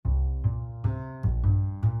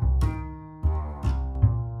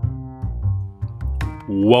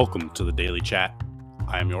Welcome to the Daily Chat.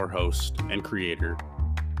 I am your host and creator,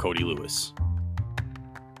 Cody Lewis.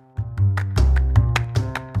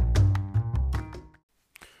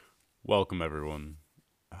 Welcome, everyone.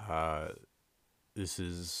 This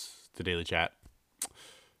is the Daily Chat.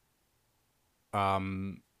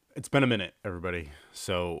 It's been a minute, everybody,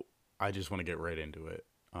 so I just want to get right into it.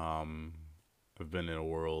 I've been in a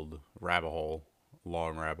rabbit hole,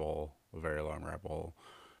 a very long rabbit hole,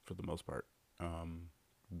 for the most part.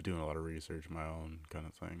 Been doing a lot of research, my own kind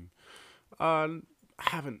of thing. I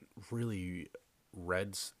haven't really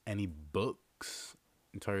read any books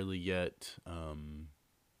entirely yet.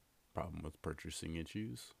 Problem with purchasing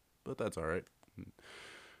issues, but that's all right.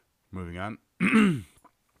 Moving on.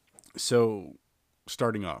 So,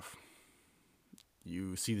 starting off,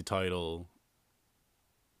 you see the title,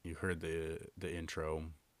 you heard the intro.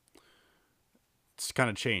 It's kind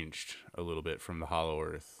of changed a little bit from the Hollow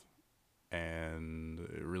Earth, and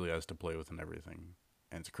it really has to play with and everything.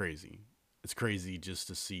 And it's crazy. It's crazy just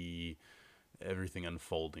to see everything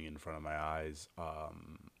unfolding in front of my eyes,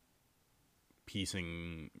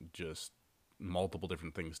 piecing just multiple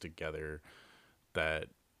different things together that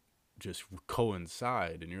just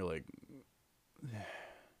coincide, and you're like,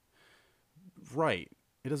 right,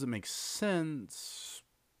 it doesn't make sense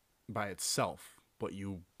by itself, but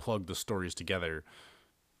you plug the stories together,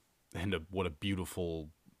 and what a beautiful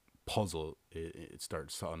puzzle it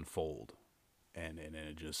starts to unfold, and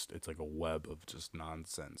it's like a web of just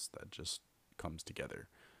nonsense that just comes together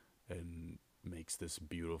and makes this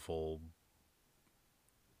beautiful,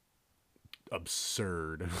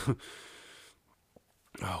 absurd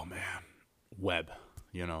oh man, web,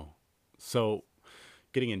 so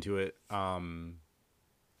getting into it,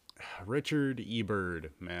 Richard E.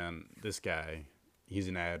 Byrd, man, this guy, he's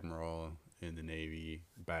an admiral in the Navy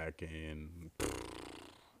back in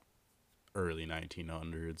early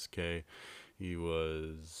 1900s. Okay, he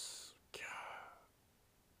was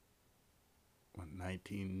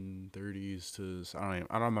 1930s to I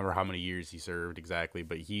don't remember how many years he served exactly,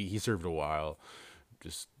 but he served a while.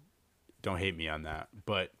 Just don't hate me on that.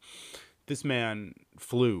 But this man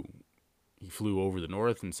flew. He flew over the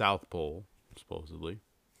North and South Pole, supposedly.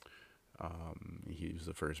 He was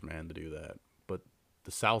the first man to do that. But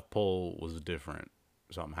the South Pole was different.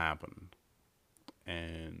 Something happened.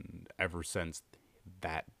 And ever since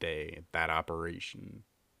that day, that Operation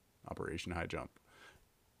High Jump,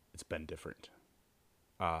 it's been different.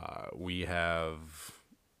 We have,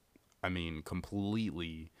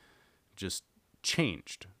 completely just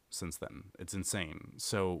changed since then. It's insane.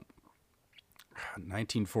 So,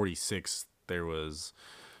 1946, there was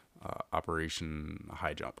Operation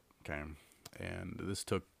High Jump, okay? And this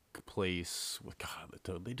took place,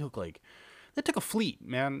 they took a fleet,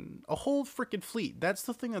 man, a whole freaking fleet. That's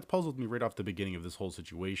the thing that puzzled me right off the beginning of this whole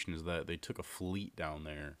situation, is that they took a fleet down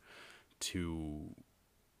there to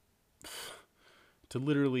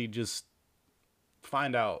literally just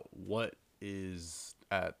find out what is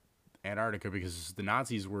at Antarctica, because the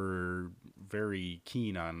Nazis were very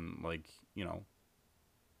keen on,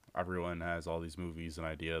 everyone has all these movies and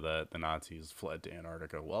idea that the Nazis fled to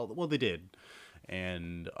Antarctica. Well, they did.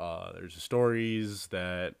 And there's stories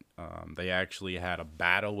that they actually had a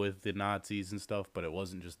battle with the Nazis and stuff, but it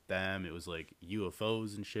wasn't just them. It was like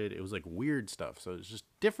UFOs and shit. It was like weird stuff. So it's just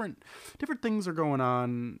different things are going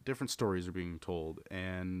on. Different stories are being told,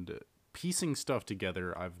 and piecing stuff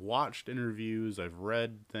together. I've watched interviews. I've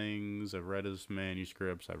read things. I've read his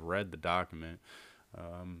manuscripts. I've read the document.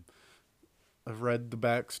 I've read the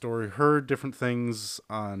backstory, heard different things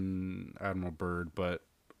on Admiral Byrd, but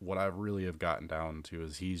what I really have gotten down to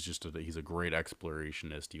is he's a great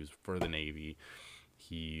explorationist. He was for the Navy.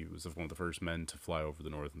 He was one of the first men to fly over the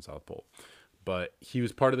North and South Pole. But he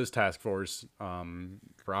was part of this task force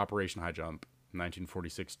for Operation High Jump,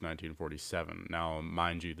 1946 to 1947. Now,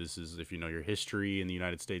 mind you, this is, if you know your history in the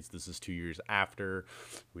United States, this is 2 years after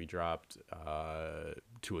we dropped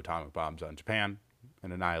 2 atomic bombs on Japan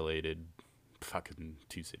and annihilated fucking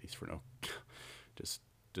 2 cities for just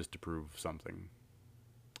to prove something.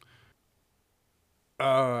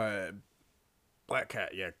 Black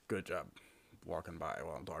Cat, yeah, good job walking by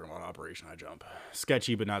while I'm talking about Operation High Jump.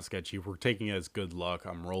 Sketchy, but not sketchy. We're taking it as good luck.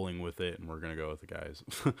 I'm rolling with it, and we're gonna go with the guys.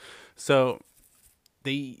 So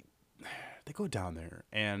they go down there,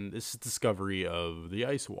 and this is discovery of the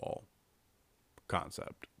ice wall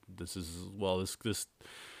concept. This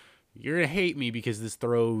you're gonna hate me because this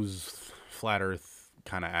throws flat Earth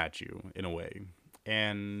kind of at you in a way,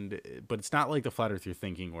 but it's not like the flat Earth you're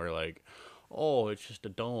thinking, where like, oh, it's just a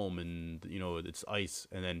dome and it's ice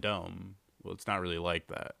and then dome. Well, it's not really like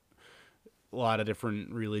that. a lot of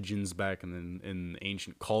different religions back in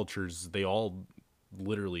ancient cultures, they all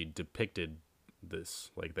literally depicted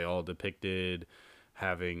this. Like, they all depicted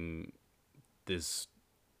having this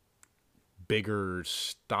bigger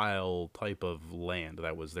style type of land.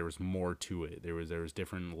 There was more to it. There was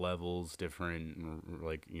different levels, different,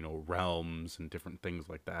 like, realms and different things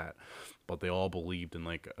like that, but they all believed in,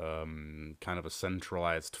 like, kind of a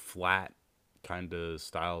centralized flat kind of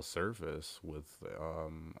style surface with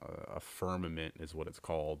a firmament is what it's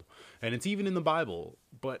called, and it's even in the Bible.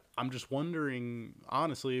 But I'm just wondering,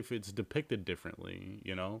 honestly, if it's depicted differently,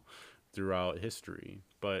 throughout history.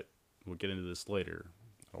 But we'll get into this later.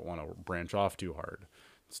 I don't want to branch off too hard,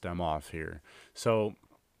 stem off here. So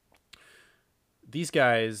these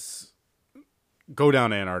guys go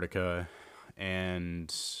down to Antarctica,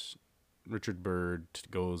 and Richard Byrd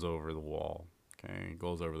goes over the wall. Okay, he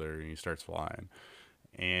goes over there and he starts flying,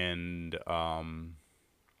 and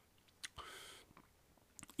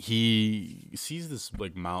he sees this,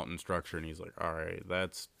 like, mountain structure, and he's like, "All right,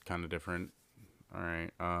 that's kind of different." All right,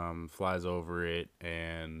 flies over it,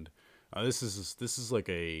 and this is like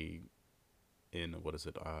what is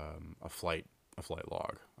it? A flight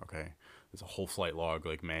log. Okay, it's a whole flight log,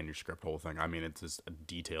 like manuscript, whole thing. I mean, it's just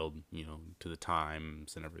detailed, to the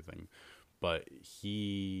times and everything. But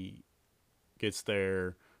he gets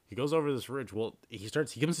there. He goes over this ridge. Well, he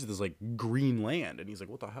comes to this, like, green land, and he's like,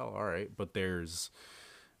 "What the hell?" All right, but there's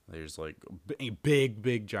like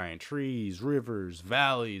big giant trees, rivers,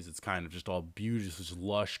 valleys. It's kind of just all beautiful, just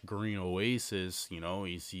lush green oasis.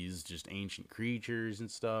 He sees just ancient creatures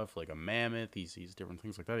and stuff, like a mammoth. He sees different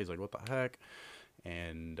things like that. He's like, "What the heck?"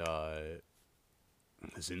 And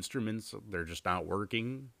his instruments, they're just not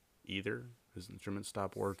working either. His instruments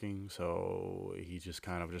stop working, so he's just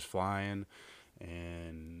kind of just flying.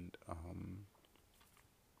 And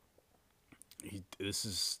this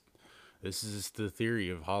is the theory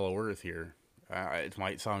of Hollow Earth here. It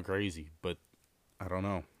might sound crazy, but I don't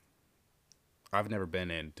know. I've never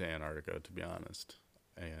been into Antarctica, to be honest,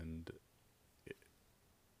 and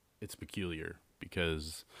it's peculiar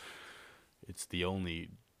because it's the only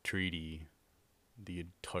treaty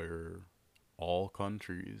all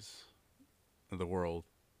countries of the world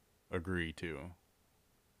agree to.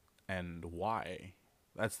 And why?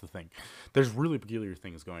 That's the thing. There's really peculiar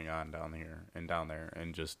things going on down here and down there,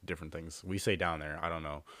 and just different things. We say down there. I don't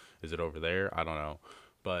know. Is it over there? I don't know.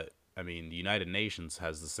 But, I mean, the United Nations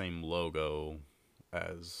has the same logo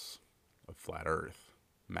as a flat Earth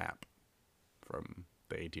map from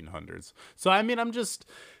the 1800s. So, I mean,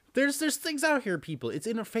 there's things out here, people. It's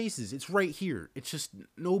in our faces. It's right here. It's just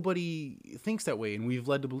nobody thinks that way, and we've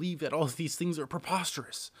led to believe that all of these things are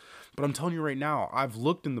preposterous. But I'm telling you right now, I've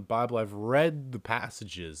looked in the Bible. I've read the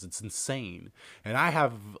passages. It's insane. And I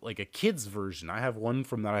have, like, a kid's version. I have one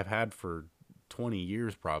from that I've had for 20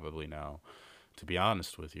 years probably now, to be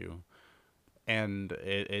honest with you. And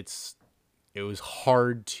it was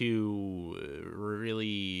hard to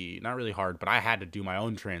not really hard, but I had to do my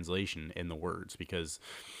own translation in the words because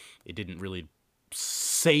it didn't really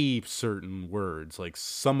say certain words. Like,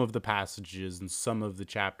 some of the passages and some of the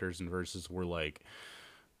chapters and verses were, like,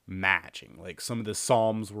 matching. Like, some of the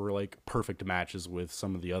Psalms were, like, perfect matches with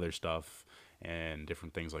some of the other stuff and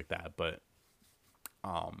different things like that. But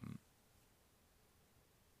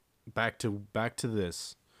back to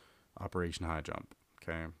this Operation High Jump,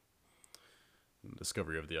 okay?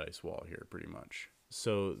 Discovery of the ice wall here, pretty much.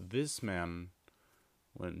 So this man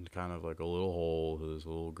went kind of like a little hole to this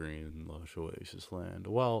little green lush oasis land.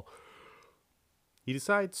 Well, he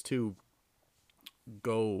decides to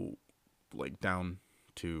go, like, down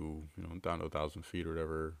to 1,000 feet or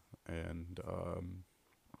whatever, and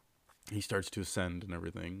he starts to ascend and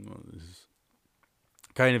everything.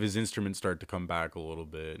 His instruments start to come back a little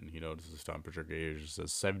bit, and he notices his temperature gauge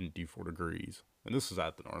says 74 degrees. And this is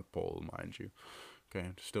at the North Pole, mind you. Okay,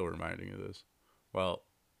 still reminding you of this. Well,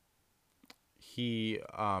 he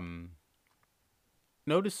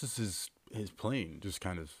notices his plane just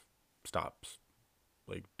kind of stops,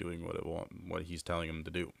 like, doing what he's telling him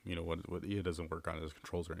to do. What he doesn't work on his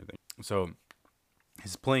controls or anything. So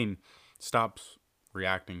his plane stops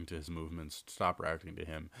reacting to his movements, stop reacting to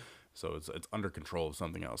him. So it's under control of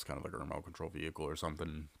something else, kind of like a remote control vehicle or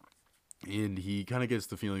something. And he kind of gets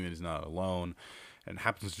the feeling that he's not alone, and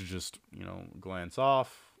happens to just, glance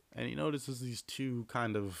off, and he notices these two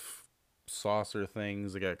kind of saucer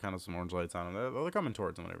things. They got kind of some orange lights on them. They're coming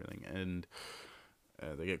towards him and everything, and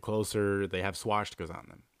they get closer. They have swastikas on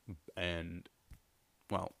them. And,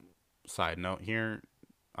 well, side note here,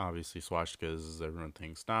 obviously swastikas, everyone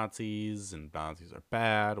thinks Nazis, and Nazis are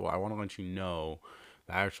bad. Well, I want to let you know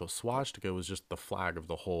The actual swastika was just the flag of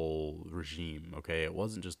the whole regime, okay? It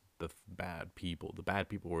wasn't just the bad people. The bad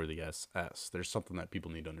people were the SS. There's something that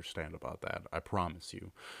people need to understand about that. I promise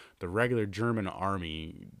you. The regular German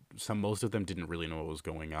army, most of them didn't really know what was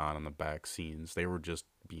going on the back scenes. They were just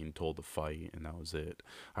being told to fight, and that was it.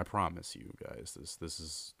 I promise you guys, this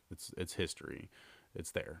is it's history.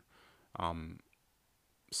 It's there.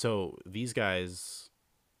 So these guys,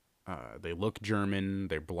 they look German.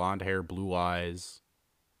 They're blonde hair, blue eyes.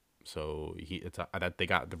 So that they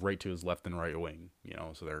got the right to his left and right wing,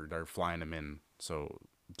 So they're flying him in. So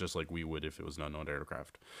just like we would if it was an unknown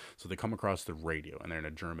aircraft. So they come across the radio and they're in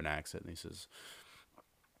a German accent, and he says,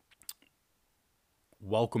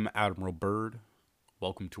 "Welcome, Admiral Byrd.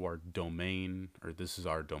 Welcome to our domain, or this is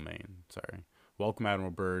our domain. Sorry. Welcome,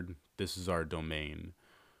 Admiral Byrd. This is our domain.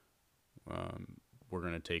 We're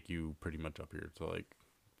gonna take you pretty much up here to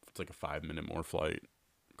it's like a 5-minute more flight,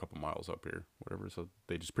 a couple miles up here, whatever." So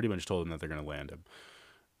they just pretty much told him that they're gonna land him,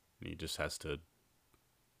 and he just has to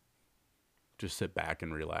just sit back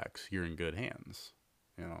and relax. You're in good hands,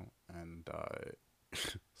 And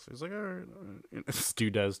so he's like, all right. This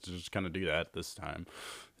dude has to just kind of do that this time.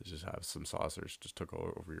 Just have some saucers just took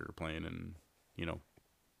over your plane, and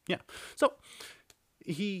yeah. So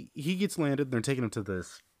he gets landed. And they're taking him to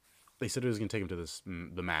this. They said it was going to take him to this,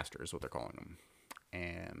 the master is what they're calling him.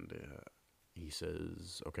 And he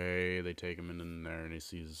says, okay, they take him in there, and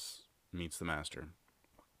meets the master.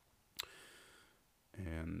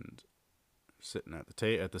 And sitting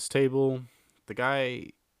at this table, the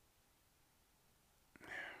guy,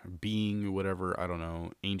 being whatever, I don't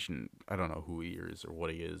know, ancient, I don't know who he is or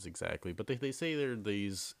what he is exactly, but they say they're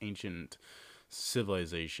these ancient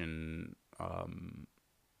civilization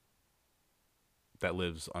that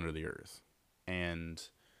lives under the earth. And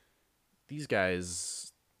these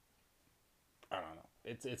guys, I don't know.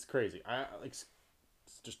 It's crazy. It's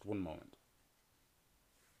just one moment.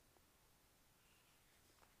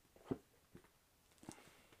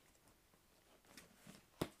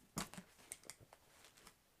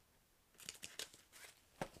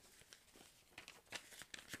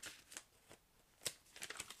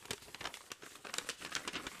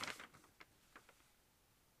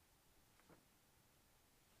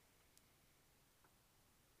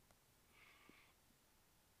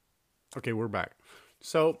 Okay, we're back.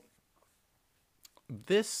 So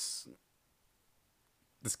this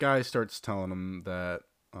guy starts telling him that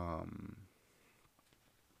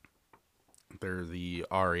they're the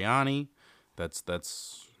Ariani. That's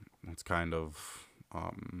kind of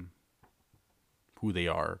who they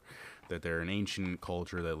are. That they're an ancient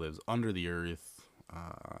culture that lives under the earth.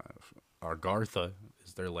 Argartha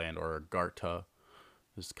is their land, or Agartha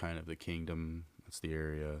is kind of the kingdom. That's the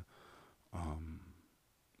area.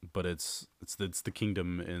 But it's the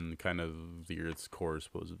kingdom in kind of the earth's core,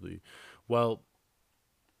 supposedly. Well,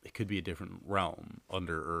 it could be a different realm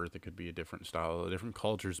under earth. It could be a different style. Different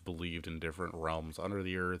cultures believed in different realms under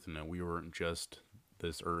the earth, and we weren't just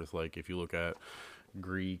this earth. Like if you look at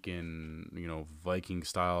Greek and Viking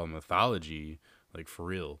style mythology, like for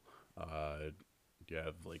real, you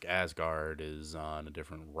have like Asgard is on a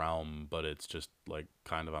different realm, but it's just like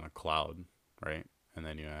kind of on a cloud, right? And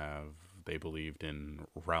then they believed in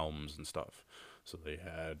realms and stuff. So they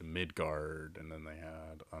had Midgard, and then they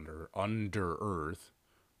had under Earth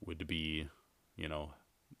would be,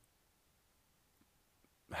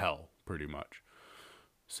 hell, pretty much.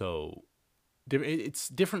 So it's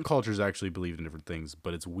different cultures actually believe in different things,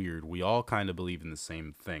 but it's weird. We all kind of believe in the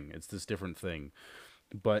same thing. It's this different thing.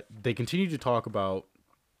 But they continue to talk about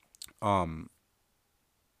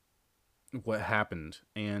what happened,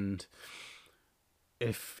 and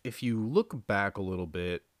if you look back a little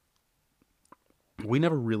bit, we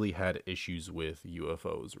never really had issues with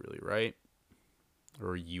UFOs, really, right?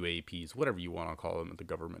 Or UAPs, whatever you want to call them, that the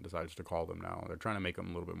government decides to call them now. They're trying to make them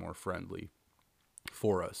a little bit more friendly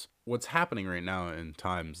for us. What's happening right now in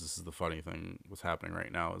times, this is the funny thing, what's happening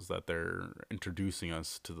right now is that they're introducing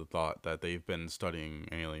us to the thought that they've been studying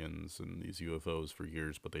aliens and these UFOs for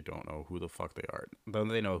years, but they don't know who the fuck they are. Then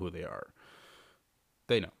they know who they are.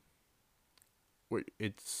 They know.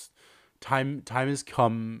 It's time has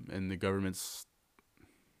come, and the government's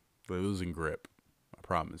losing grip. I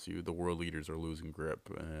promise you, the world leaders are losing grip,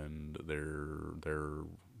 and they're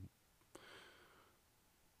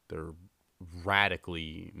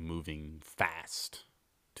radically moving fast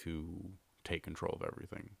to take control of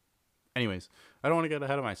everything. Anyways, I don't want to get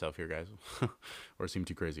ahead of myself here, guys, or seem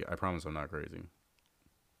too crazy. I promise I'm not crazy.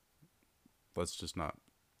 Let's just not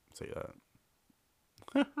say that.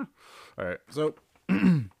 All right, so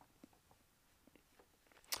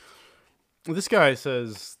this guy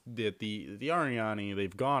says that the Ariani,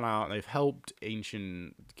 they've gone out and they've helped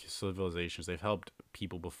ancient civilizations. They've helped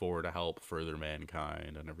people before to help further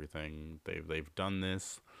mankind and everything. They've done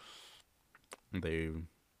this. They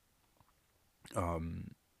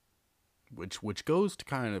um which goes to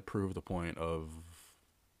kind of prove the point of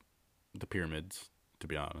the pyramids, to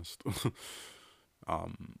be honest.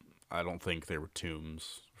 um I don't think they were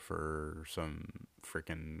tombs for some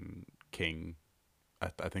freaking king.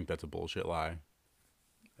 I think that's a bullshit lie.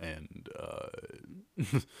 And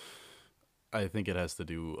I think it has to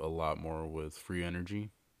do a lot more with free energy,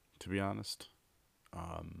 to be honest.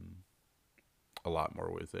 Um, a lot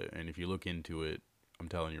more with it. And if you look into it, I'm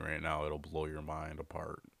telling you right now, it'll blow your mind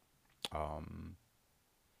apart. Um,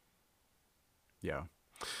 yeah.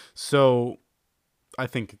 So I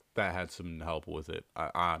think that had some help with it.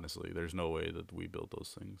 Honestly, there's no way that we built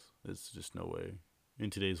those things. It's just no way. In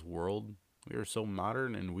today's world, we are so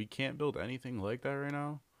modern and we can't build anything like that right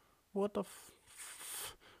now. What the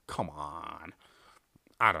come on.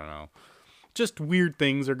 I don't know. Just weird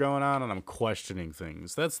things are going on and I'm questioning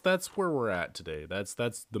things. That's where we're at today. That's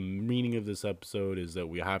the meaning of this episode, is that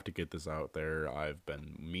we have to get this out there. I've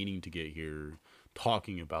been meaning to get here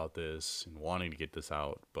talking about this and wanting to get this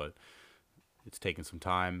out, but it's taken some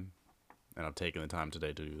time, and I'm taking the time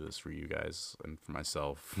today to do this for you guys and for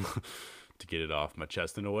myself to get it off my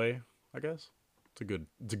chest in a way, I guess.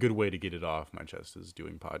 It's a good way to get it off my chest, is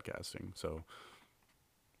doing podcasting. So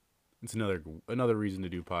it's another reason to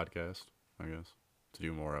do podcast, I guess, to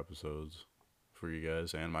do more episodes for you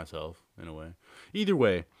guys and myself in a way. Either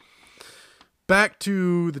way, back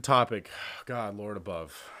to the topic. God, Lord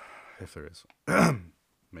above, if there is.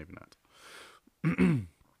 Maybe not.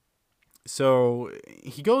 So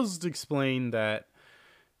he goes to explain that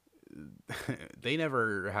they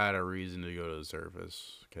never had a reason to go to the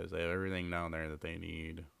surface because they have everything down there that they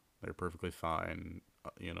need. They're perfectly fine,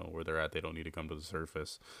 where they're at. They don't need to come to the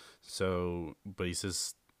surface. So, but he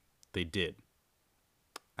says they did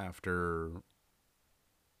after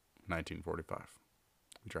 1945.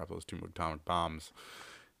 We dropped those 2 atomic bombs.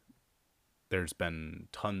 There's been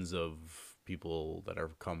tons of people that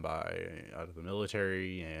have come by out of the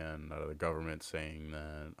military and out of the government saying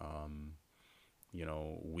that,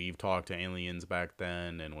 we've talked to aliens back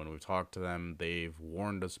then, and when we've talked to them, they've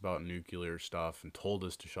warned us about nuclear stuff and told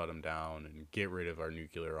us to shut them down and get rid of our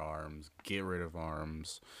nuclear arms, give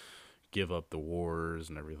up the wars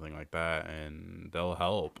and everything like that, and they'll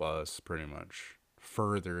help us pretty much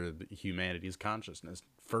further humanity's consciousness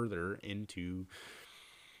further into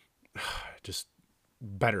just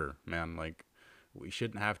better, man. Like, we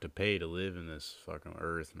shouldn't have to pay to live in this fucking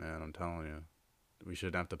earth, man. I'm telling you, we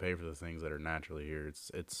shouldn't have to pay for the things that are naturally here.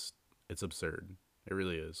 It's absurd. It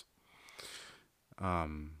really is.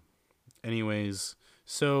 Anyways,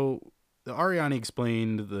 so the Ariani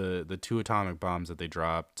explained the 2 atomic bombs that they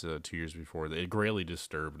dropped 2 years before. It greatly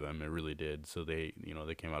disturbed them. It really did. So they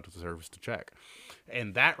came out to the surface to check,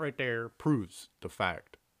 and that right there proves the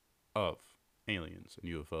fact of aliens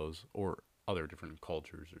and UFOs, or other different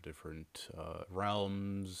cultures or different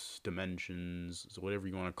realms, dimensions, whatever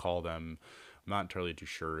you want to call them. I'm not entirely too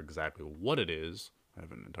sure exactly what it is. I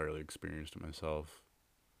haven't entirely experienced it myself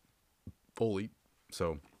fully.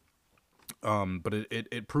 So, but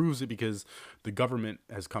it proves it because the government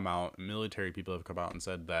has come out, military people have come out and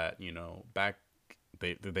said that, back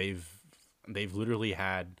they've literally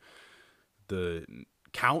had the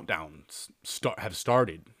countdowns have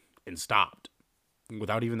started and stopped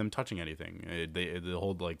without even them touching anything. The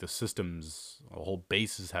whole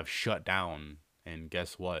bases have shut down, and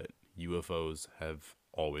guess what? UFOs have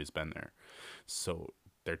always been there. So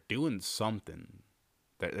they're doing something.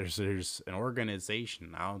 There's an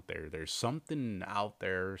organization out there. There's something out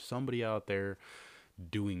there, somebody out there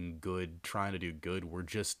doing good, trying to do good. We're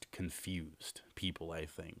just confused people, I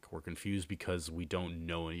think. We're confused because we don't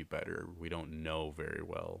know any better. We don't know very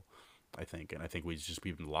well, I think. And I think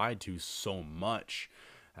we've been lied to so much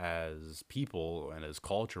as people and as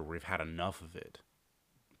culture. We've had enough of it,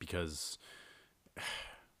 because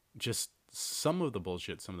just some of the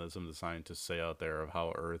bullshit some of the scientists say out there of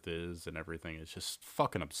how Earth is and everything is just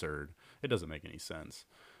fucking absurd. It doesn't make any sense.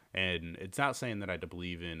 And it's not saying that I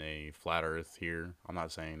believe in a flat Earth here. I'm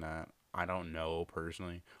not saying that. I don't know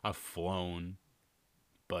personally. I've flown,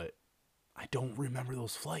 but I don't remember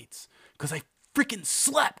those flights because I freaking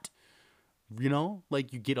slept.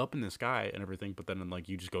 Like, you get up in the sky and everything, but then like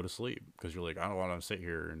you just go to sleep because you're like, I don't want to sit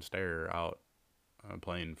here and stare out a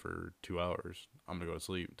plane for 2 hours. I'm gonna go to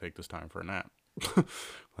sleep, take this time for a nap.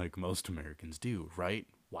 Like most Americans do, right?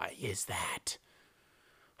 Why is that?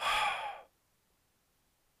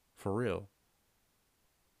 For real.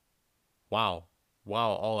 Wow.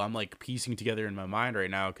 Wow. Oh, I'm like piecing together in my mind right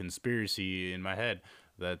now, conspiracy in my head,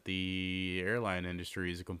 that the airline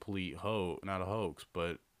industry is a complete not a hoax,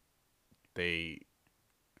 but they,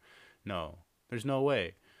 no, there's no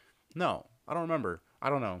way. No, I don't remember. I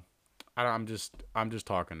don't know. I'm just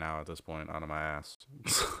talking now at this point out of my ass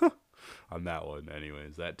on that one.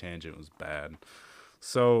 Anyways, that tangent was bad.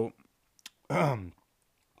 So, oh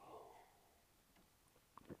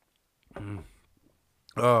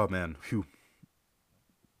man, phew.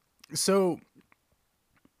 So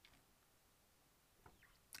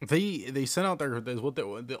they sent out what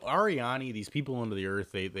the Ariani, these people under the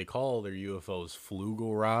earth, they call their UFOs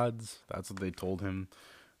flugel rods. That's what they told him.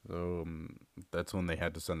 So that's when they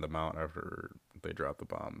had to send them out after they dropped the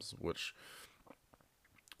bombs, which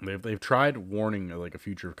they've tried warning like a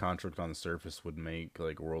future conflict on the surface would make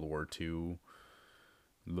like World War II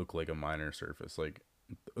look like a minor surface. Like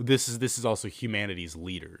this is also humanity's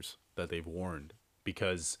leaders that they've warned,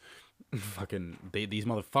 because these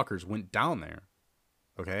motherfuckers went down there.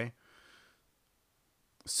 Okay,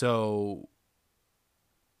 so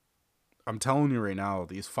I'm telling you right now,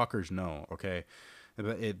 these fuckers know. Okay,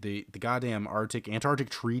 the goddamn Antarctic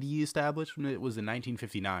Treaty established when it was in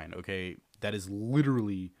 1959. Okay, that is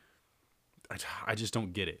literally, I just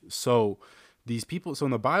don't get it. So these people, so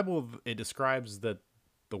in the Bible, it describes that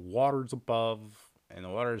the waters above and the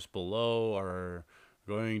waters below are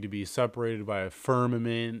going to be separated by a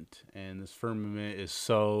firmament, and this firmament is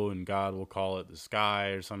and God will call it the sky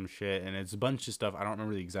or some shit, and it's a bunch of stuff. I don't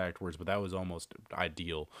remember the exact words, but that was almost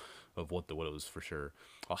ideal of what it was for sure.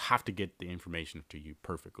 I'll have to get the information to you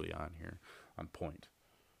perfectly on here, on point.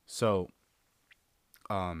 So,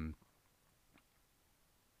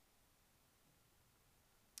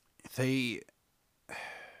 they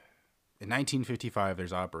in 1955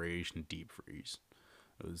 there's Operation Deep Freeze.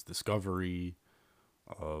 It was discovery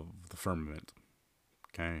of the firmament.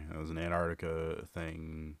 Okay, it was an Antarctica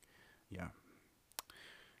thing. Yeah.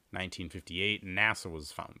 1958, NASA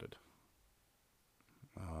was founded.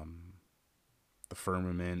 The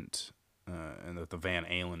firmament and the Van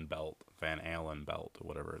Allen belt,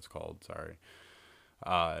 whatever it's called. Sorry.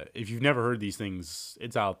 If you've never heard these things,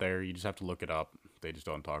 it's out there. You just have to look it up. They just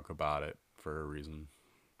don't talk about it for a reason,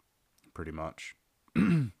 pretty much.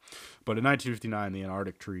 But in 1959, the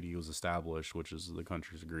Antarctic Treaty was established, which is the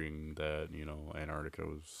countries agreeing that, Antarctica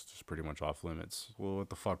was just pretty much off limits. Well, what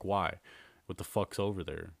the fuck? Why? What the fuck's over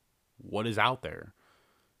there? What is out there?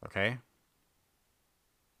 Okay?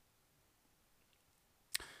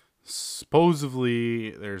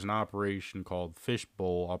 Supposedly, there's an operation called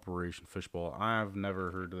Operation Fishbowl. I've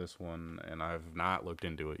never heard of this one, and I've not looked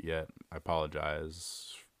into it yet. I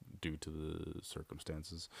apologize due to the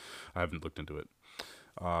circumstances. I haven't looked into it.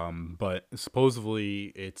 But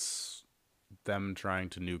supposedly it's them trying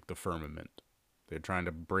to nuke the firmament. They're trying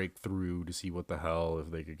to break through to see what the hell,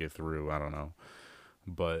 if they could get through. I don't know.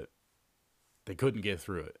 But they couldn't get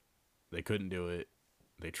through it. They couldn't do it.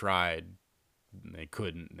 They tried. They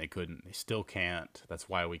couldn't. They still can't. That's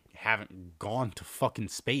why we haven't gone to fucking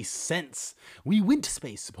space since. We went to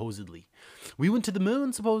space, supposedly. We went to the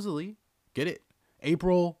moon, supposedly. Get it?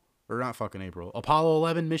 Apollo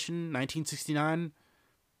 11 mission, 1969.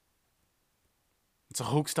 It's a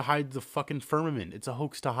hoax to hide the fucking firmament. It's a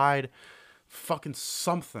hoax to hide fucking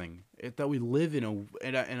something. That we live in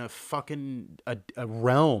a fucking a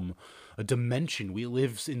realm, a dimension. We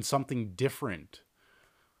live in something different.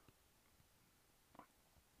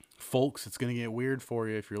 Folks, it's going to get weird for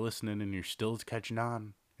you if you're listening and you're still catching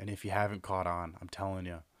on. And if you haven't caught on, I'm telling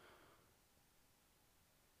you.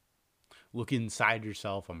 Look inside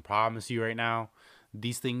yourself. I promise you right now.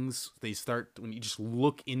 These things, they start when you just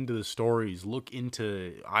look into the stories, look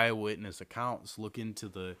into eyewitness accounts, look into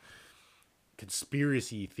the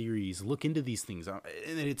conspiracy theories, look into these things. And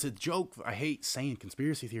it's a joke. I hate saying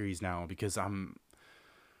conspiracy theories now because I'm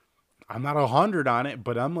not 100 on it,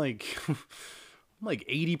 but I'm like... I'm like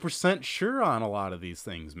 80% sure on a lot of these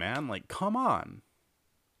things, man. Like, come on.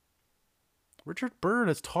 Richard Byrd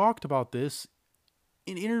has talked about this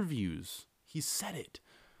in interviews. He said it.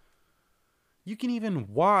 You can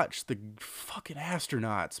even watch the fucking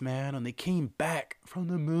astronauts, man, when they came back from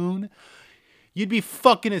the moon. You'd be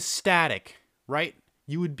fucking ecstatic, right?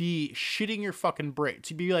 You would be shitting your fucking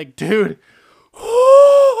brains. You'd be like, dude, when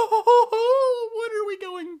are we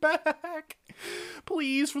going back?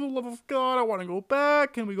 Please, for the love of God, I want to go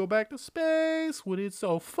back. Can we go back to space? When it's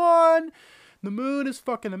so fun. The moon is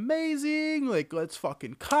fucking amazing. Like, let's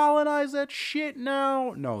fucking colonize that shit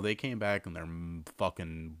now. No, they came back and they're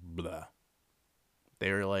fucking blah.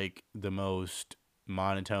 They're like the most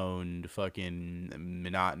monotone, fucking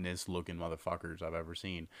monotonous looking motherfuckers I've ever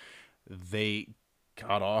seen. they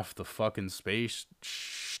got off the fucking space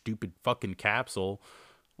stupid fucking capsule.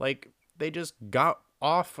 Like, they just got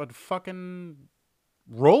off a fucking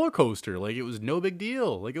roller coaster. Like, it was no big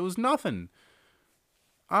deal. Like, it was nothing.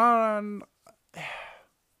 Um,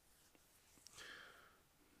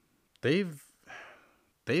 they've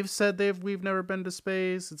said we've never been to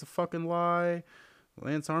space. It's a fucking lie.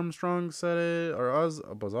 Lance Armstrong said it, or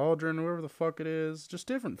Buzz Aldrin, whoever the fuck it is. Just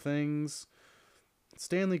different things.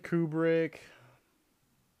 Stanley Kubrick,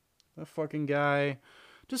 that fucking guy.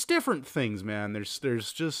 Just different things, man.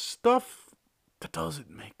 There's just stuff that doesn't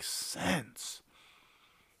make sense.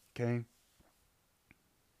 Okay?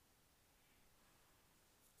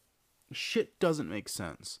 Shit doesn't make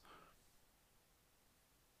sense.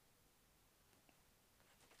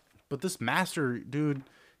 But this master, dude,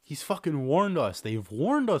 he's fucking warned us. They've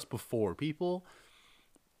warned us before, people.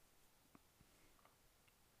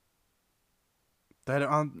 That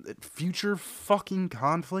future fucking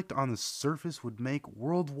conflict on the surface would make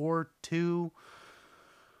World War II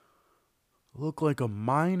look like a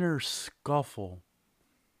minor scuffle.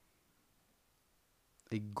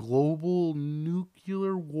 A global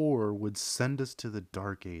nuclear war would send us to the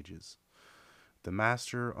Dark Ages. The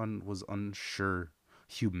Master was unsure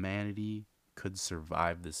humanity could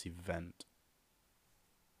survive this event.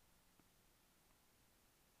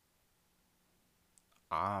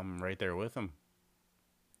 I'm right there with him.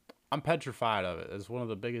 I'm petrified of it. It's one of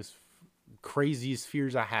the biggest, craziest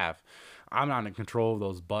fears I have. I'm not in control of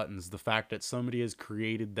those buttons. The fact that somebody has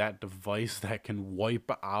created that device that can wipe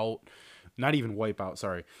out, not even wipe out,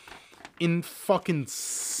 sorry, fucking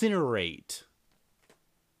incinerate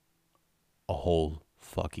a whole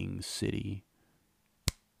fucking city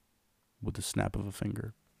with the snap of a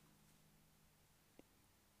finger.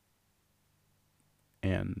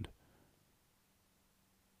 And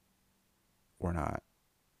we're not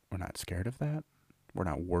scared of that. We're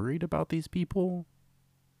not worried about these people.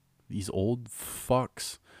 These old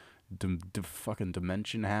fucks, fucking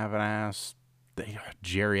dimension having ass, they are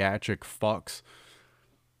geriatric fucks.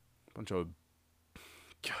 Bunch of,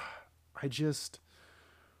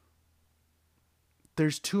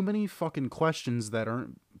 there's too many fucking questions that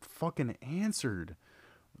aren't fucking answered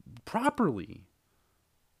properly.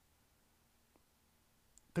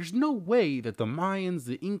 There's no way that the Mayans,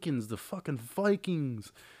 the Incans, the fucking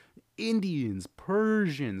Vikings, Indians,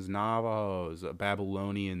 Persians, Navajos,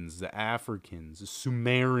 Babylonians, the Africans, the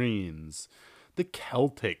Sumerians, the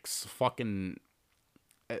Celtics, fucking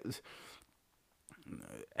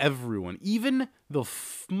everyone, even the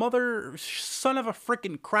mother son of a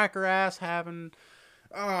freaking cracker ass having.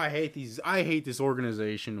 Oh, I hate this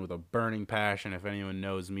organization with a burning passion. If anyone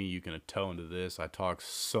knows me, you can atone to this. I talk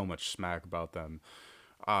so much smack about them.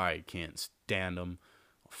 I can't stand them.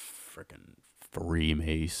 Freaking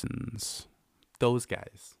Freemasons. Those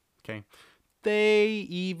guys. Okay? They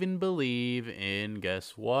even believe in,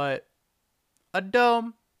 guess what? A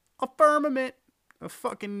dome. A firmament. A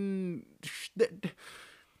fucking.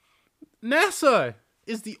 NASA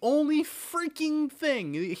is the only freaking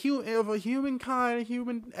thing of a humankind,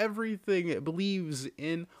 human everything that believes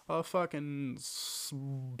in a fucking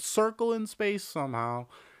circle in space somehow.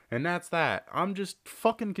 And that's that. I'm just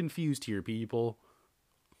fucking confused here, people.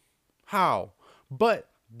 How? But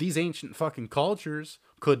these ancient fucking cultures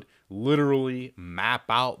could literally map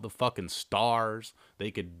out the fucking stars.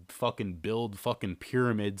 They could fucking build fucking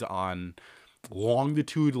pyramids on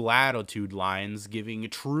longitude, latitude lines, giving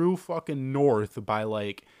true fucking north by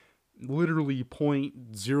like literally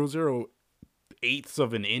 0.008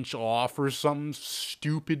 of an inch off or some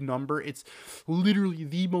stupid number. It's literally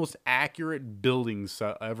the most accurate buildings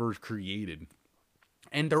ever created.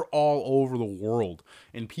 And they're all over the world.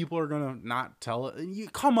 And people are going to not tell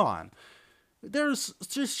it. Come on. There's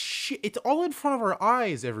just shit. It's all in front of our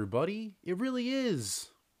eyes, everybody. It really is.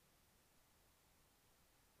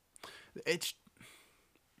 It's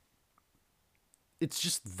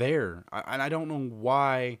just there. And I don't know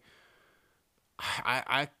why.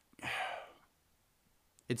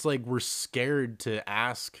 It's like we're scared to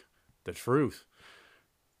ask the truth.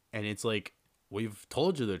 And it's like, we've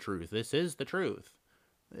told you the truth. This is the truth.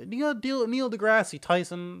 Neil deGrasse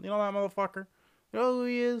Tyson, you know that motherfucker? You know who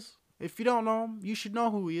he is? If you don't know him, you should know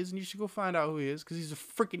who he is, and you should go find out who he is, because he's a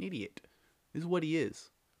freaking idiot. This is what he is.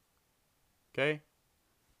 Okay?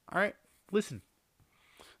 Alright? Listen.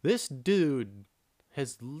 This dude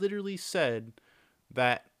has literally said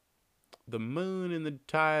that the moon and the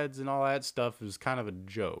tides and all that stuff is kind of a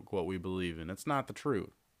joke, what we believe in. It's not the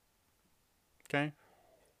truth. Okay?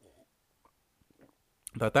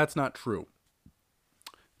 That's not true.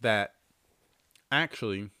 That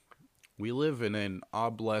actually We live in an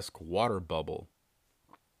obelisk water bubble.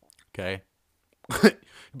 Okay? But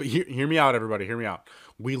hear me out, everybody. Hear me out.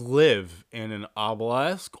 We live in an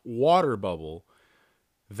obelisk water bubble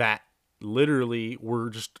that literally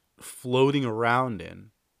we're just floating around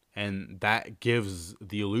in. And that gives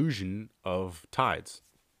the illusion of tides.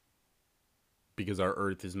 Because our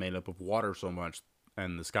earth is made up of water so much.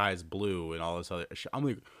 And the sky is blue and all this other shit. I'm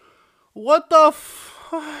like, what the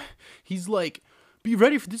He's like, be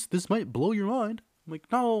ready for this. This might blow your mind. I'm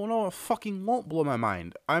like, no, it fucking won't blow my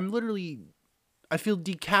mind. I feel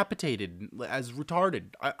decapitated as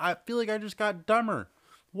retarded. I feel like I just got dumber.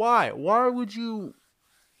 Why? Why would you?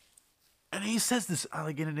 And he says this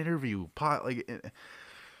like in an interview.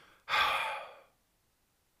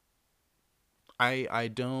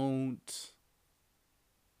 I don't.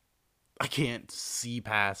 I can't see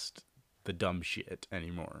past the dumb shit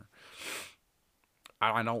anymore.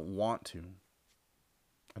 I don't want to.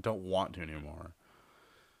 I don't want to anymore.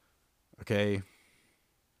 Okay?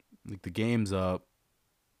 Like, the game's up.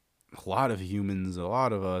 A lot of humans, a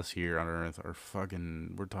lot of us here on Earth are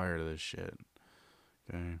fucking... We're tired of this shit.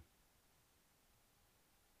 Okay?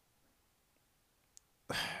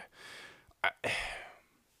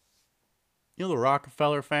 You know the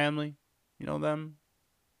Rockefeller family? You know them?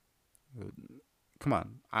 Come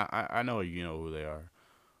on. I know you know who they are.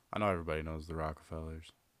 I know everybody knows the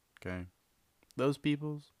Rockefellers. Okay? Those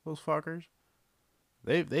peoples, those fuckers,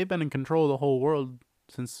 they've been in control of the whole world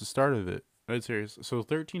since the start of it. Right, serious. So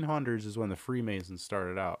 1300s is when the Freemasons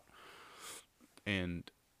started out. And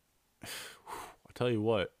I'll tell you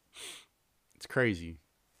what, it's crazy.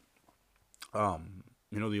 You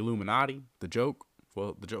know the Illuminati, the joke?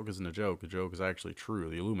 Well, the joke isn't a joke. The joke is actually true.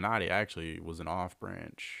 The Illuminati actually was an off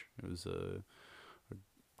branch. It was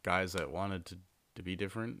guys that wanted to be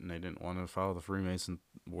different, and they didn't want to follow the Freemason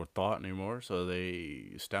thought anymore, so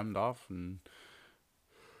they stemmed off and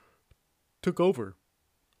took over.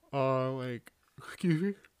 Excuse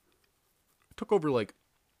me? Took over, like,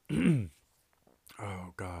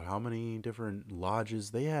 oh god, how many different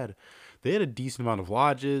lodges they had? They had a decent amount of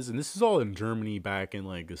lodges, and this is all in Germany back in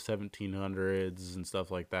like the 1700s and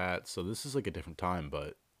stuff like that. So this is like a different time,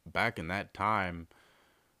 but back in that time,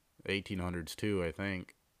 1800s too, I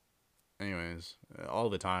think. Anyways, all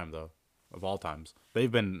the time though, of all times,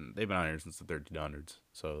 they've been out here since the 1300s.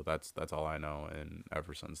 So that's all I know, and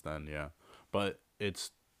ever since then, yeah. But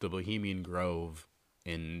it's the Bohemian Grove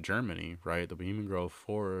in Germany, right? The Bohemian Grove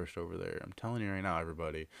forest over there. I'm telling you right now,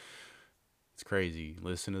 everybody, it's crazy.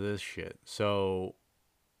 Listen to this shit. So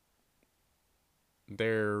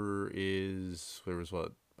there was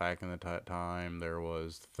what, back in the time, there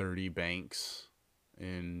was 30 banks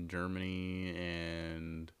in Germany,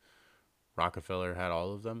 and Rockefeller had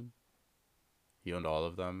all of them. He owned all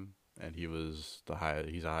of them, and he was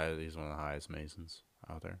he's one of the highest Masons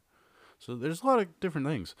out there. So there's a lot of different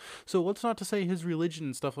things. So what's not to say his religion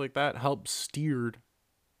and stuff like that helped steered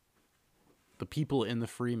the people in the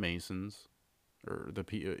Freemasons, or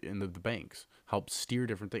in the banks, helped steer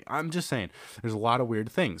different things. I'm just saying, there's a lot of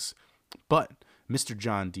weird things. But Mr.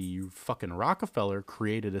 John D. fucking Rockefeller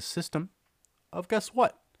created a system of, guess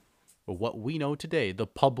what? What we know today, the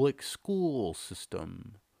public school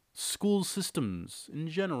system. School systems in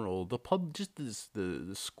general, the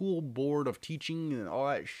school board of teaching and all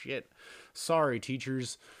that shit. Sorry,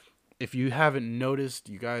 teachers, if you haven't noticed,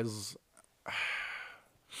 you guys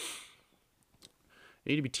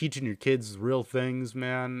need to be teaching your kids real things,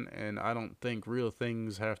 man. And I don't think real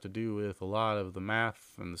things have to do with a lot of the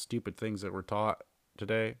math and the stupid things that we're taught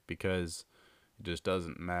today, because it just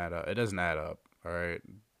doesn't matter. It doesn't add up. All right,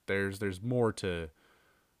 there's more to,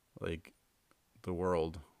 like, the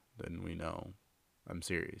world than we know. I'm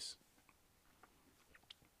serious.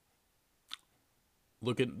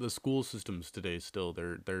 Look at the school systems today. Still,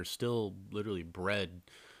 they're still literally bred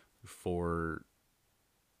for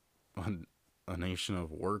a nation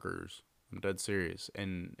of workers. I'm dead serious.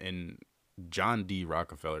 And John D.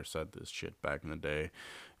 Rockefeller said this shit back in the day.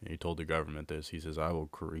 And he told the government this. He says, I will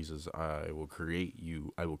create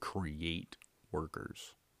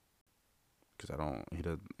workers. Because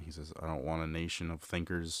he says, I don't want a nation of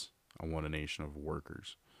thinkers. I want a nation of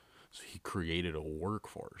workers. So he created a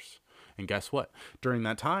workforce. And guess what? During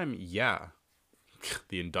that time, yeah,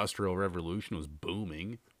 the Industrial Revolution was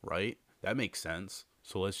booming, right? That makes sense.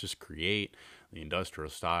 So let's just create the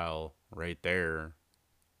industrial style right there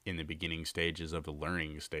in the beginning stages of the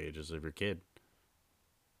learning stages of your kid.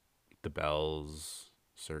 The bells,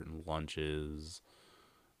 certain lunches,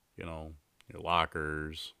 your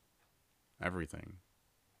lockers, everything.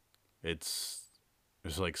 It's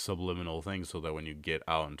like subliminal things, so that when you get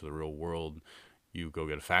out into the real world, you go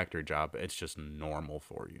get a factory job, it's just normal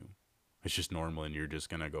for you. It's just normal, and you're just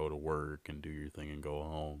gonna go to work and do your thing and go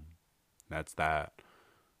home. That's that.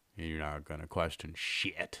 And you're not gonna question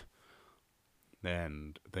shit.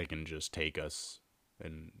 And they can just take us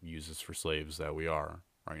and use us for slaves that we are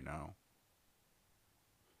right now.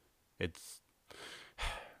 It's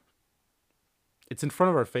it's in front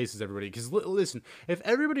of our faces, everybody. Because listen, if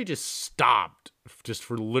everybody just stopped, just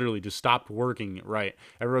for literally just stopped working, right?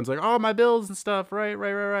 Everyone's like, oh, my bills and stuff, right.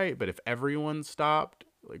 But if everyone stopped,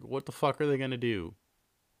 like, what the fuck are they gonna do?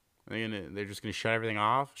 They're just gonna shut everything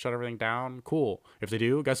off, shut everything down. Cool. If they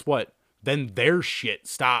do, guess what? Then their shit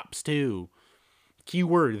stops too.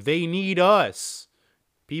 Keyword: they need us.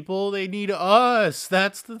 People, they need us.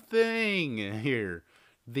 That's the thing here.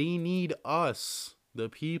 They need us. The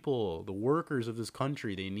people, the workers of this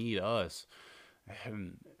country, they need us.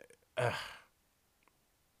 And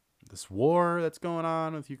this war that's going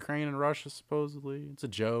on with Ukraine and Russia, supposedly, it's a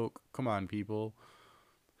joke. Come on, people.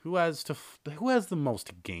 Who has the most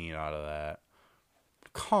to gain out of that?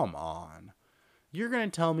 Come on. You're going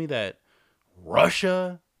to tell me that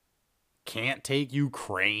Russia can't take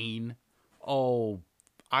Ukraine? Oh,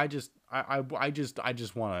 I just want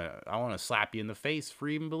to slap you in the face for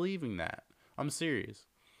even believing that. I'm serious.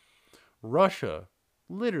 Russia,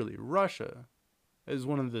 literally Russia, is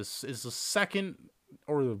the second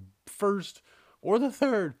or the first or the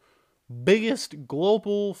third biggest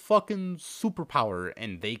global fucking superpower,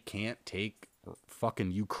 and they can't take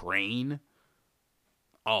fucking Ukraine.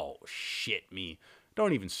 Oh shit, me.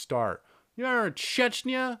 Don't even start. You remember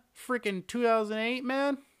Chechnya? Freaking 2008,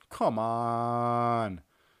 man? Come on.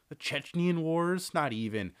 The Chechnyan Wars? Not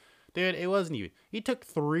even. Dude, it wasn't even. He took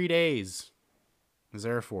 3 days. His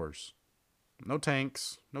Air Force. No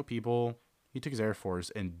tanks. No people. He took his Air Force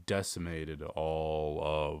and decimated all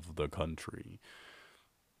of the country.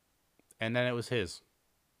 And then it was his.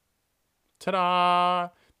 Ta-da!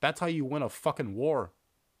 That's how you win a fucking war.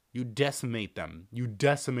 You decimate them. You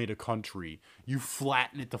decimate a country. You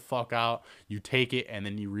flatten it the fuck out. You take it and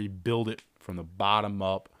then you rebuild it from the bottom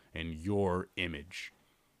up in your image.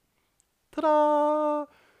 Ta-da!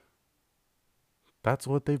 That's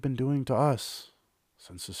what they've been doing to us.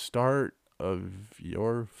 Since the start of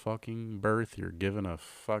your fucking birth, you're given a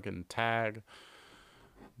fucking tag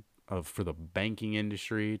for the banking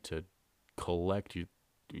industry to collect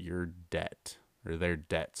your debt. Or their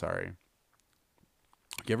debt, sorry.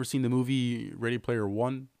 You ever seen the movie Ready Player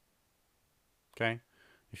One? Okay.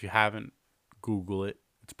 If you haven't, Google it.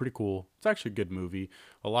 It's pretty cool. It's actually a good movie.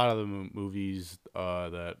 A lot of the movies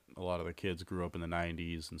that a lot of the kids grew up in the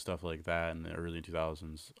 90s and stuff like that in the early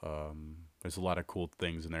 2000s, there's a lot of cool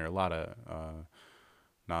things in there. A lot of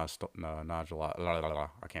I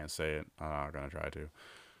can't say it. I'm not going to try to.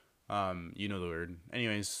 You know the word.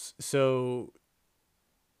 Anyways, so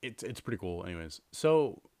it's pretty cool. Anyways,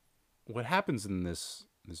 so what happens in this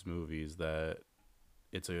movie is that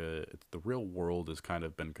it's the real world has kind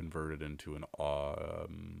of been converted into a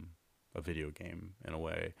video game in a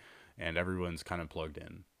way, and everyone's kind of plugged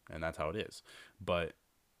in, and that's how it is. But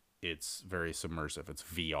it's very submersive. It's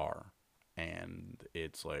VR, and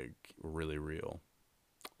it's like really real.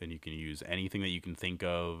 And you can use anything that you can think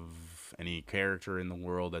of, any character in the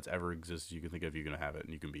world that's ever existed you can think of, you can have it,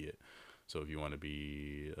 and you can be it. So if you want to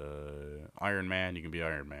be Iron Man, you can be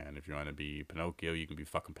Iron Man. If you want to be Pinocchio, you can be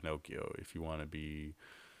fucking Pinocchio. If you want to be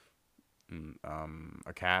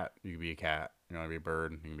a cat, you can be a cat. You want to be a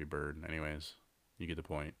bird, you can be a bird. Anyways, you get the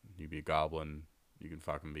point. You can be a goblin. You can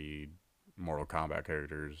fucking be Mortal Kombat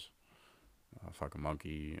characters. Fucking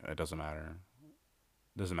monkey. It doesn't matter.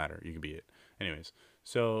 Doesn't matter. You can be it. Anyways,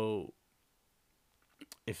 so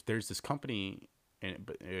if there's this company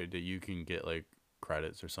that you can get like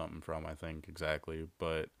credits or something from, I think exactly.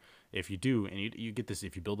 But if you do, and you get this,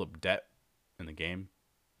 if you build up debt in the game,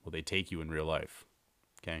 well, they take you in real life.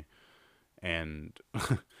 Okay. And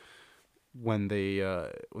when they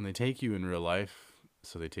take you in real life,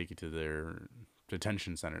 so they take you to their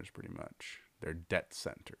detention centers, pretty much their debt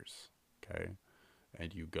centers. Okay.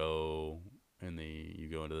 And you go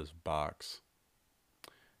into this box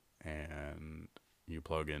and you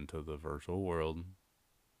plug into the virtual world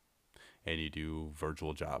and you do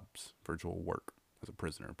virtual jobs, virtual work as a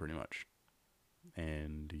prisoner, pretty much.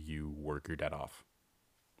 And you work your debt off.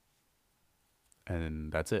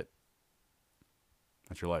 And that's it.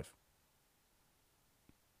 That's your life.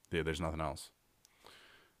 There's nothing else.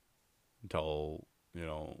 Until,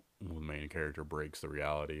 the main character breaks the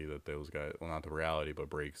reality that those guys, well, not the reality,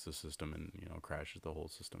 but breaks the system and, crashes the whole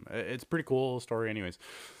system. It's a pretty cool story anyways.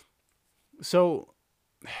 So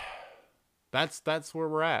that's where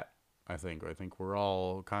we're at. I think we're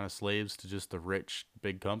all kind of slaves to just the rich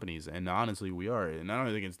big companies, and honestly, we are. And I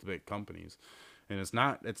don't think it's the big companies, and it's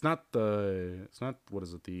not what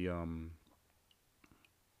is it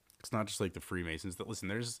it's not just like the Freemasons that listen.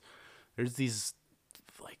 There's these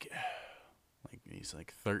like these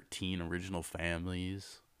like 13 original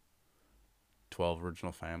families, 12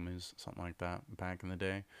 original families, something like that back in the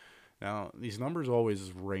day. Now, these numbers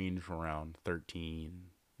always range around 13.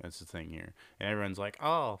 That's the thing here. And everyone's like,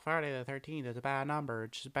 oh, Friday the 13th is a bad number.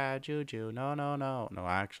 It's just bad juju. No, no, no. No,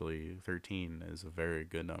 actually, 13 is a very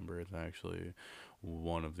good number. It's actually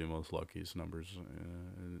one of the most luckiest numbers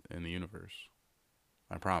in the universe.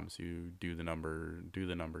 I promise you, do the number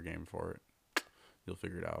game for it. You'll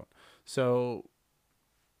figure it out. So,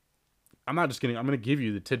 I'm going to give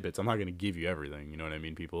you the tidbits. I'm not going to give you everything. You know what I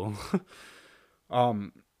mean, people?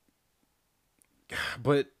 um,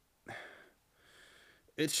 but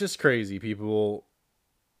it's just crazy, people.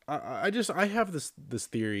 I have this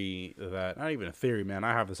theory that, not even a theory, man.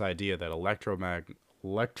 I have this idea that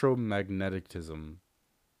electromagnetism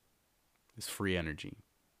is free energy.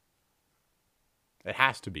 It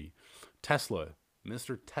has to be.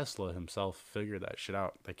 Mr. Tesla himself figured that shit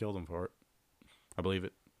out. They killed him for it. I believe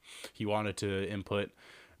it. He wanted to input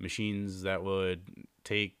machines that would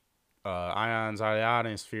take ions out of the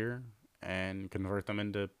ionosphere and convert them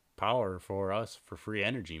into power for us for free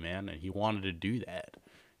energy, man. And he wanted to do that.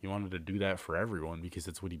 He wanted to do that for everyone because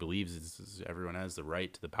that's what he believes is everyone has the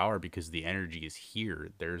right to the power because the energy is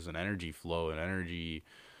here. There's an energy flow, an energy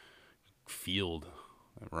field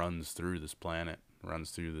that runs through this planet,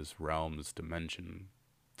 runs through this realm, this dimension,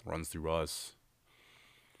 runs through us.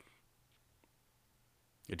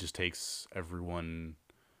 It just takes everyone.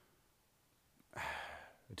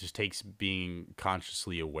 It just takes being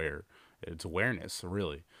consciously aware. It's awareness,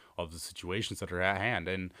 really, of the situations that are at hand.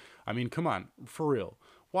 And I mean, come on, for real.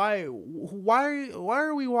 Why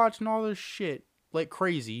are we watching all this shit like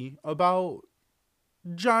crazy about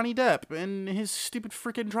Johnny Depp and his stupid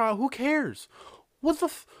freaking trial? Who cares?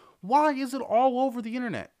 Why is it all over the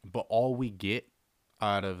internet? But all we get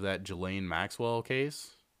out of that Ghislaine Maxwell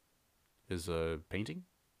case is a painting?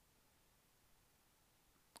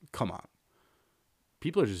 Come on.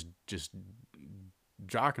 People are just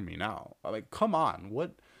jocking me now. Like, come on.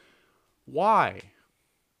 Why?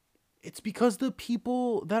 It's because the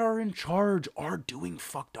people that are in charge are doing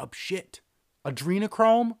fucked up shit.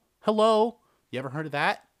 Adrenochrome? Hello? You ever heard of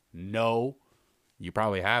that? No. You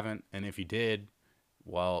probably haven't. And if you did,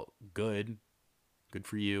 well, good. Good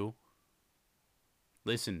for you.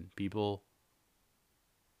 Listen, people.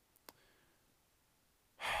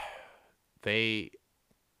 They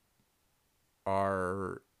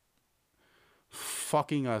are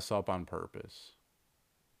fucking us up on purpose.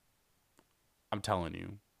 I'm telling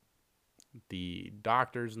you. The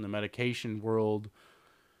doctors in the medication world,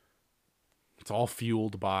 it's all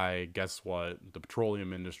fueled by, guess what? The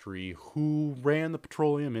petroleum industry. Who ran the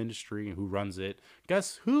petroleum industry and who runs it?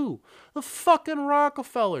 Guess who? The fucking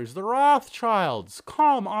Rockefellers, the Rothschilds.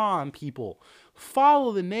 Come on, people.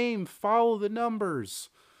 Follow the name, follow the numbers.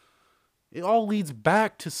 It all leads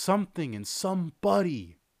back to something and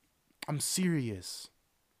somebody. I'm serious.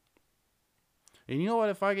 And you know what?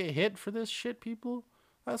 If I get hit for this shit, people,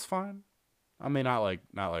 that's fine. I mean, not like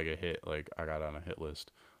a hit, like I got on a hit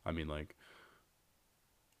list. I mean, like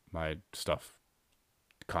my stuff,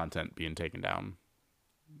 content being taken down.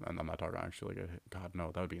 And I'm not talking actually like a hit. God,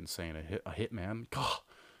 no, that would be insane. A hit, man. God,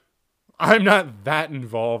 I'm not that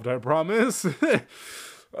involved. I promise.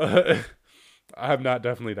 I'm not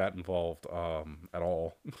definitely that involved at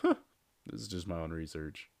all. This is just my own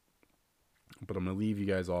research. But I'm gonna leave you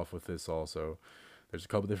guys off with this also. There's a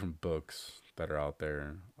couple different books that are out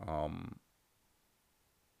there.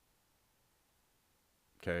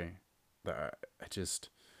 Okay, that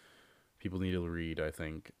people need to read, I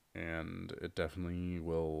think, and it definitely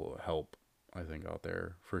will help, I think, out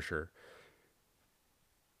there for sure.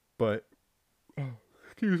 But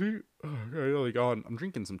excuse me, I'm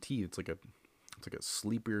drinking some tea. It's like a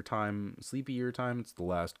sleepier time. It's the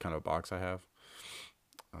last kind of box I have.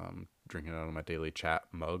 Drinking it out of my daily chat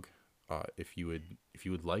mug. If you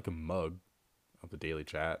would like a mug of the daily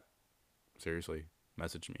chat, seriously,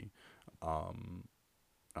 message me.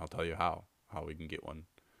 I'll tell you how we can get one.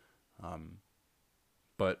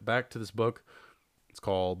 But back to this book. It's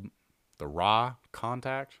called The Ra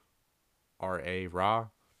Contact. R.A. Ra.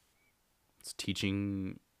 It's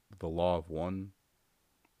teaching the law of one.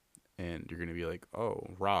 And you're going to be like,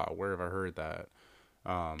 oh, Ra, where have I heard that?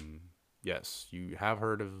 Yes, you have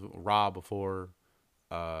heard of Ra before.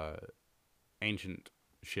 Ancient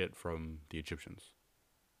shit from the Egyptians.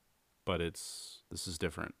 But this is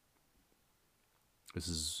different. This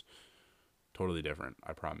is totally different,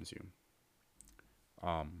 I promise you.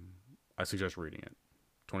 I suggest reading it.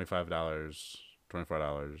 $25,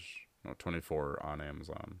 $25, no, 24 on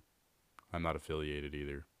Amazon. I'm not affiliated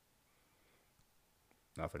either.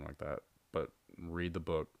 Nothing like that. But read the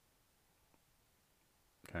book.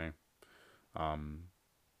 Okay.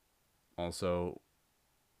 Also,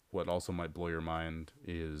 what also might blow your mind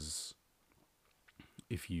is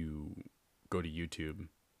if you go to YouTube.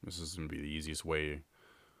 This is going to be the easiest way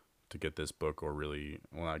to get this book, or really,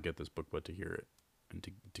 well, not get this book, but to hear it and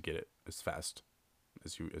to get it as fast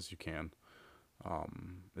as you can.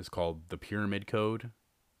 It's called The Pyramid Code.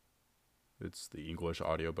 It's the English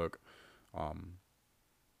audiobook.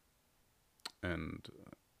 And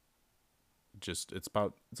just, it's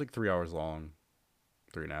like 3 hours long,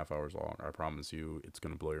 3.5 hours long. I promise you, it's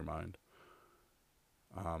going to blow your mind.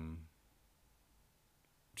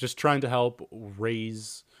 Just trying to help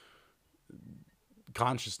raise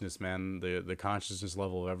consciousness, man. The consciousness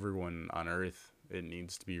level of everyone on Earth. It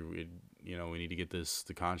needs to be, we need to get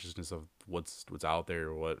the consciousness of what's out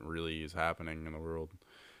there, what really is happening in the world,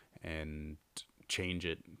 and change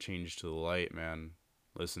to the light, man.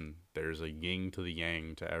 Listen, there's a yin to the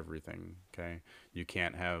yang to everything, okay? You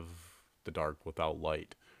can't have the dark without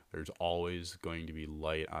light. There's always going to be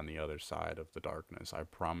light on the other side of the darkness. I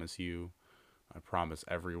promise you. I promise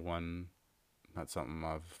everyone. That's something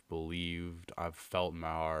I've believed. I've felt in my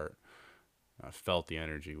heart. I felt the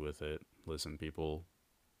energy with it. Listen, people.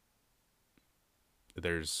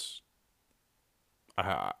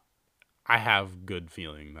 I have good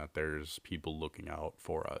feeling that there's people looking out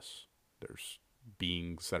for us. There's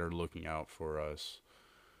beings that are looking out for us.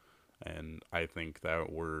 And I think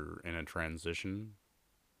that we're in a transition.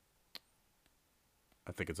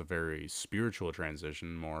 I think it's a very spiritual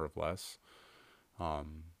transition, more or less.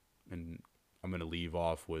 And I'm going to leave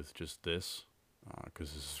off with just this,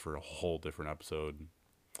 because this is for a whole different episode,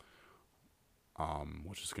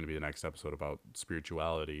 which is going to be the next episode about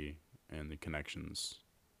spirituality and the connections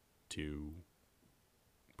to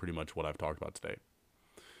pretty much what I've talked about today.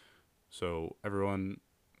 So, everyone,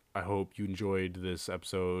 I hope you enjoyed this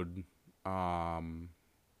episode.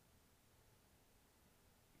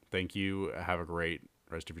 Thank you. Have a great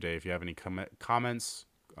rest of your day. If you have any comments,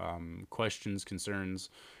 questions, concerns,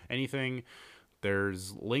 anything,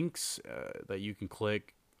 there's links that you can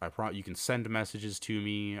click. You can send messages to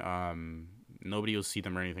me. Nobody will see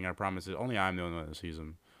them or anything, I promise it. Only I'm the only one that sees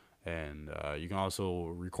them. And you can also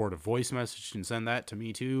record a voice message and send that to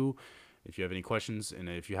me too, if you have any questions. And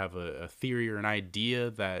if you have a theory or an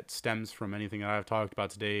idea that stems from anything that I've talked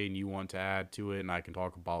about today and you want to add to it and I can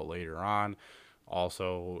talk about later on,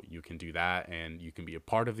 also you can do that, and you can be a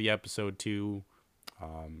part of the episode too,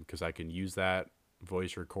 because I can use that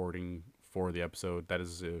voice recording for the episode. That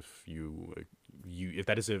is if you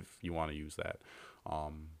want to use that.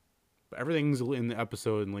 But everything's in the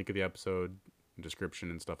episode and link of the episode,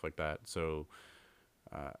 description and stuff like that. So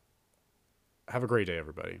have a great day,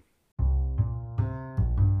 everybody.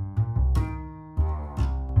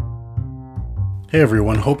 Hey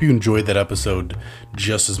everyone, hope you enjoyed that episode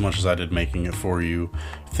just as much as I did making it for you.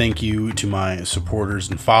 Thank you to my supporters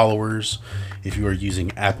and followers. If you are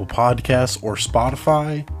using Apple Podcasts or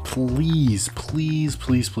Spotify, please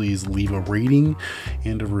leave a rating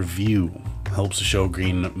and a review. It helps the show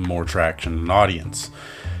gain more traction and audience.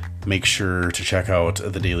 Make sure to check out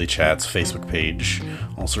the Daily Chats Facebook page.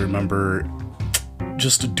 Also remember,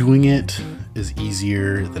 just doing it is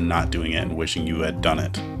easier than not doing it and wishing you had done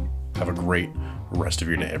it. Have a great rest of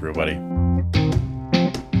your day, everybody.